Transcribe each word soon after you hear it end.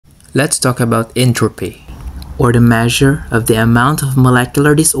Let's talk about entropy, or the measure of the amount of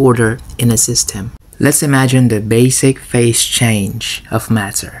molecular disorder in a system. Let's imagine the basic phase change of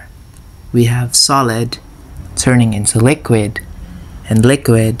matter. We have solid turning into liquid, and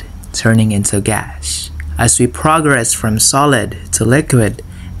liquid turning into gas. As we progress from solid to liquid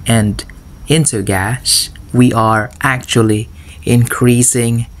and into gas, we are actually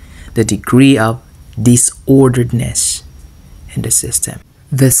increasing the degree of disorderedness in the system.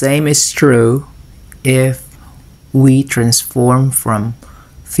 The same is true if we transform from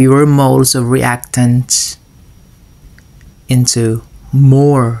fewer moles of reactants into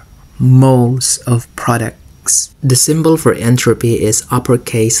more moles of products. The symbol for entropy is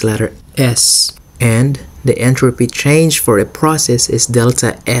uppercase letter S, and the entropy change for a process is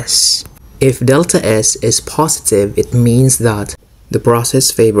delta S. If delta S is positive, it means that the process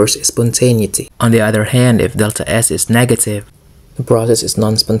favors spontaneity. On the other hand, if delta S is negative, the process is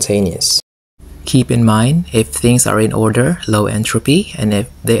non-spontaneous. Keep in mind, if things are in order, low entropy, and if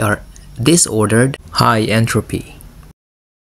they are disordered, high entropy.